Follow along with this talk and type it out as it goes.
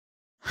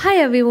Hi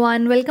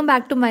everyone, welcome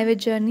back to My Vet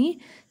Journey.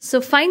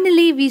 So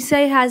finally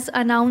VCI has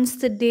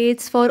announced the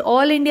dates for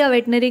All India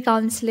Veterinary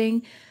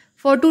Counselling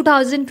for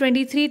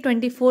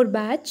 2023-24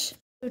 batch.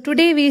 So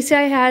today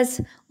VCI has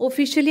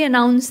officially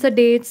announced the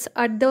dates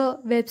at the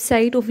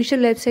official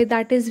website,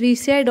 that is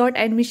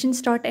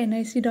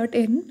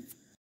vci.admissions.nic.in.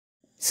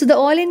 So the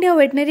All India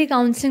Veterinary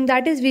Counselling,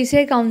 that is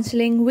VCI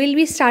Counselling, will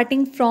be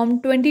starting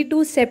from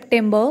 22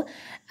 September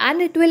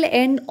and it will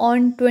end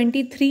on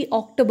 23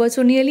 October.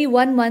 So nearly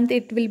 1 month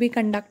it will be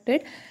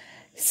conducted.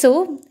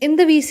 So in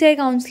the VCI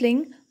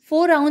Counselling,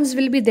 4 rounds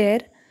will be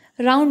there.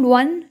 Round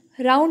 1,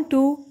 round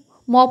 2,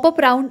 mop-up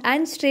round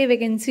and stray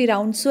vacancy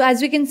round. So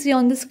as we can see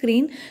on the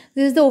screen,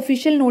 this is the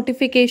official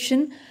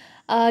notification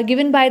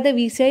given by the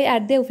VCI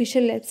at the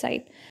official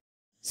website.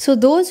 So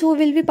those who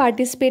will be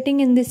participating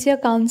in this year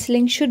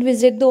counselling should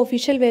visit the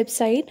official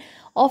website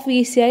of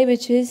VCI,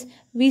 which is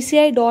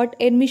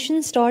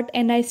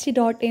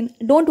vci.admissions.nic.in.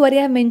 Don't worry,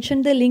 I have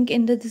mentioned the link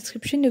in the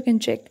description, you can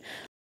check.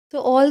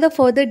 So all the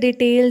further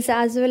details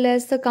as well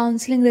as the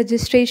counselling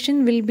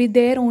registration will be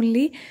there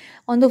only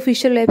on the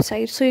official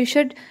website. So you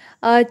should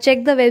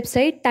check the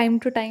website time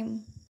to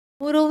time.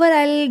 Moreover,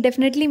 I'll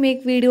definitely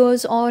make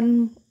videos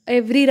on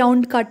every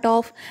round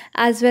cutoff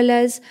as well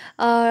as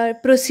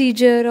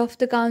procedure of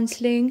the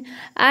counseling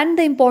and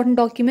the important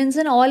documents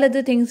and all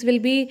other things will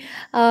be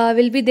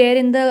there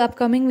in the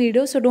upcoming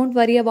video. So don't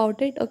worry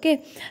about it.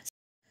 Okay.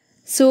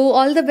 So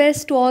all the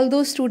best to all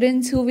those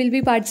students who will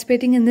be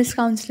participating in this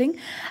counseling,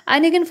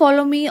 and you can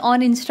follow me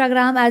on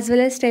Instagram as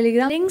well as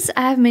Telegram. Links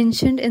I have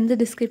mentioned in the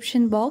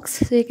description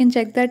box, so you can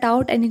check that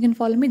out and you can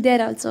follow me there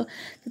also.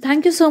 So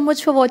thank you so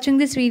much for watching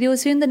this video.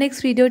 See you in the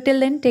next video. Till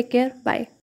then, take care. Bye.